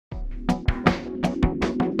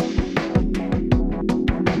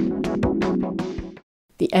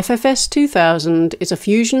The FFS2000 is a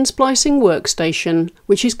fusion splicing workstation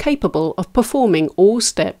which is capable of performing all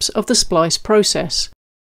steps of the splice process: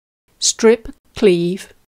 strip,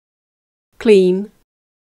 cleave, clean,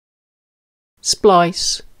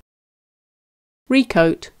 splice,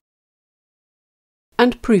 recoat,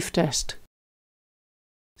 and proof test.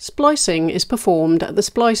 Splicing is performed at the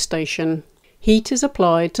splice station. Heat is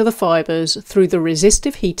applied to the fibres through the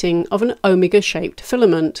resistive heating of an omega-shaped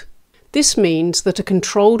filament. This means that a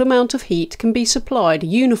controlled amount of heat can be supplied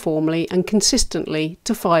uniformly and consistently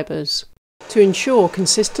to fibres. To ensure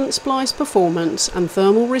consistent splice performance and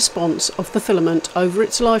thermal response of the filament over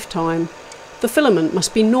its lifetime, the filament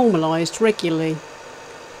must be normalised regularly.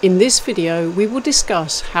 In this video we will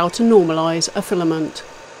discuss how to normalise a filament.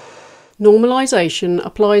 Normalisation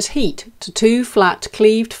applies heat to two flat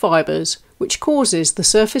cleaved fibres, which causes the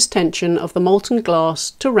surface tension of the molten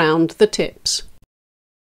glass to round the tips.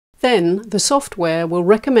 Then the software will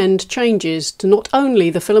recommend changes to not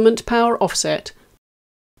only the filament power offset,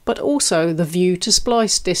 but also the view to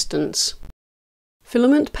splice distance.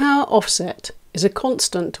 Filament power offset is a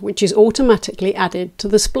constant which is automatically added to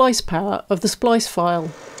the splice power of the splice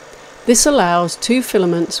file. This allows two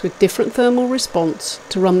filaments with different thermal response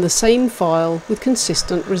to run the same file with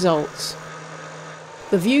consistent results.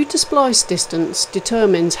 The view to splice distance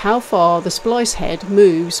determines how far the splice head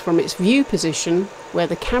moves from its view position, where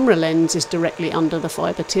the camera lens is directly under the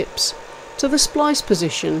fibre tips, to the splice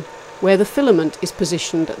position, where the filament is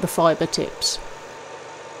positioned at the fibre tips.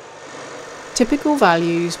 Typical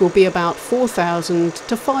values will be about 4,000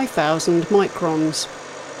 to 5,000 microns.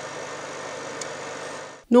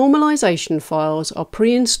 Normalisation files are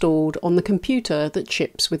pre-installed on the computer that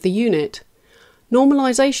ships with the unit.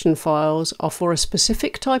 Normalisation files are for a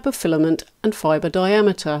specific type of filament and fibre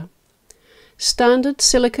diameter. Standard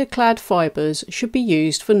silica-clad fibres should be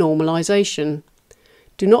used for normalisation.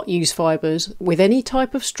 Do not use fibres with any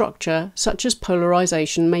type of structure such as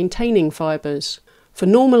polarisation maintaining fibres. For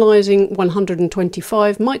normalising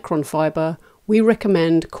 125 micron fibre, we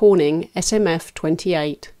recommend Corning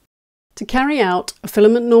SMF28. To carry out a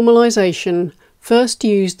filament normalisation, first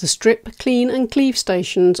use the strip, clean and cleave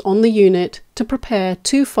stations on the unit to prepare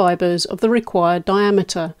two fibres of the required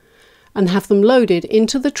diameter and have them loaded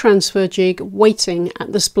into the transfer jig waiting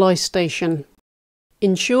at the splice station.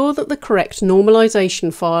 Ensure that the correct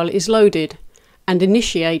normalisation file is loaded and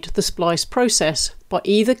initiate the splice process by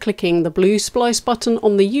either clicking the blue splice button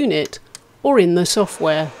on the unit or in the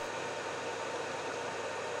software.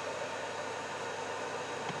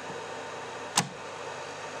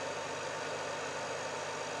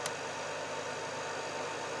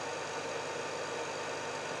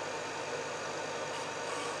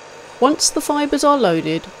 Once the fibres are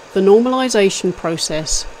loaded, the normalisation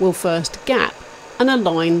process will first gap and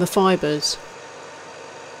align the fibres.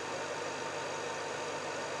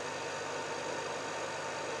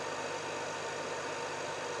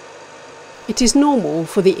 It is normal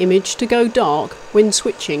for the image to go dark when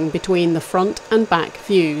switching between the front and back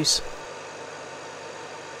views.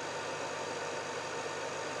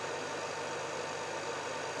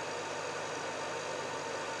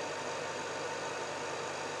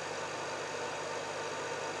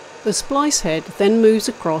 The splice head then moves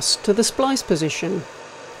across to the splice position.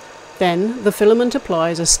 Then the filament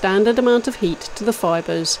applies a standard amount of heat to the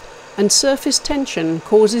fibres and surface tension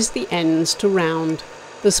causes the ends to round.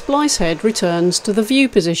 The splice head returns to the view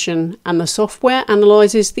position and the software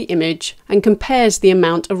analyses the image and compares the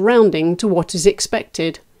amount of rounding to what is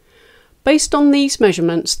expected. Based on these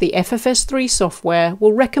measurements, the FFS3 software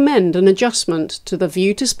will recommend an adjustment to the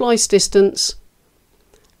view to splice distance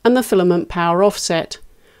and the filament power offset,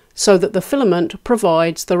 so that the filament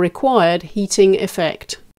provides the required heating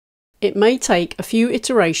effect. It may take a few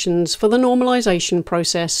iterations for the normalisation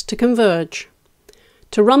process to converge.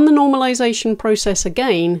 To run the normalisation process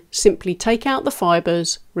again, simply take out the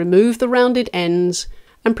fibres, remove the rounded ends,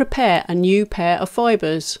 and prepare a new pair of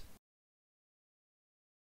fibres.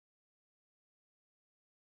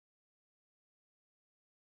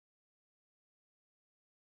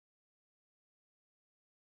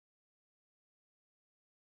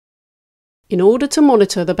 In order to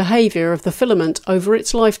monitor the behaviour of the filament over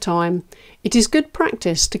its lifetime, it is good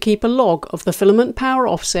practice to keep a log of the filament power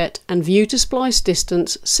offset and view to splice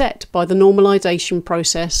distance set by the normalisation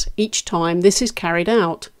process each time this is carried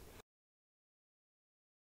out.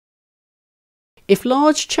 If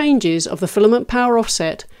large changes of the filament power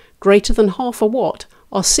offset greater than half a watt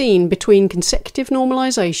are seen between consecutive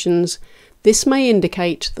normalisations, this may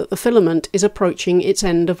indicate that the filament is approaching its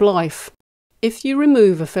end of life. If you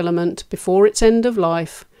remove a filament before its end of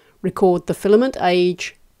life, record the filament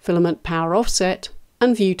age, filament power offset,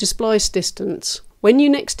 and view to splice distance. When you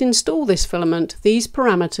next install this filament, these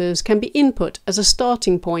parameters can be input as a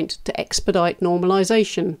starting point to expedite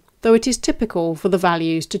normalization, though it is typical for the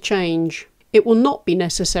values to change. It will not be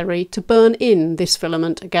necessary to burn in this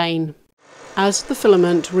filament again. As the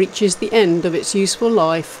filament reaches the end of its useful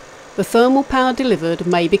life, the thermal power delivered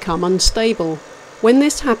may become unstable. When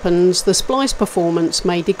this happens, the splice performance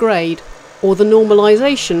may degrade, or the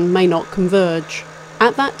normalization may not converge.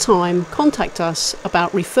 At that time, contact us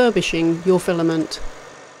about refurbishing your filament.